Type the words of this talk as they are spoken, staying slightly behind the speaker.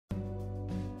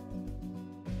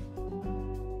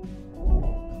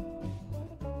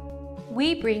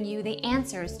we bring you the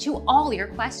answers to all your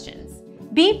questions.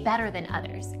 Be better than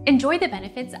others. Enjoy the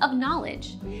benefits of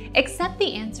knowledge. Accept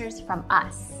the answers from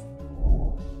us.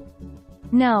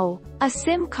 No, a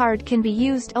SIM card can be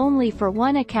used only for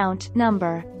one account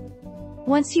number.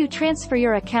 Once you transfer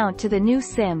your account to the new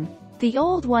SIM, the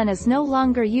old one is no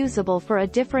longer usable for a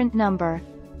different number.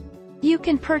 You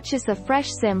can purchase a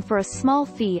fresh SIM for a small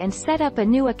fee and set up a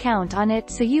new account on it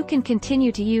so you can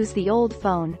continue to use the old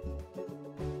phone.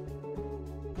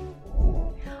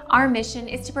 Our mission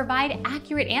is to provide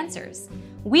accurate answers.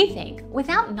 We think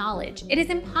without knowledge, it is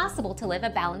impossible to live a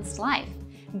balanced life.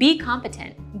 Be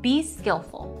competent, be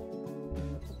skillful.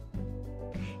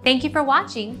 Thank you for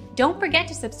watching. Don't forget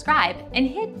to subscribe and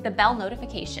hit the bell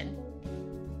notification.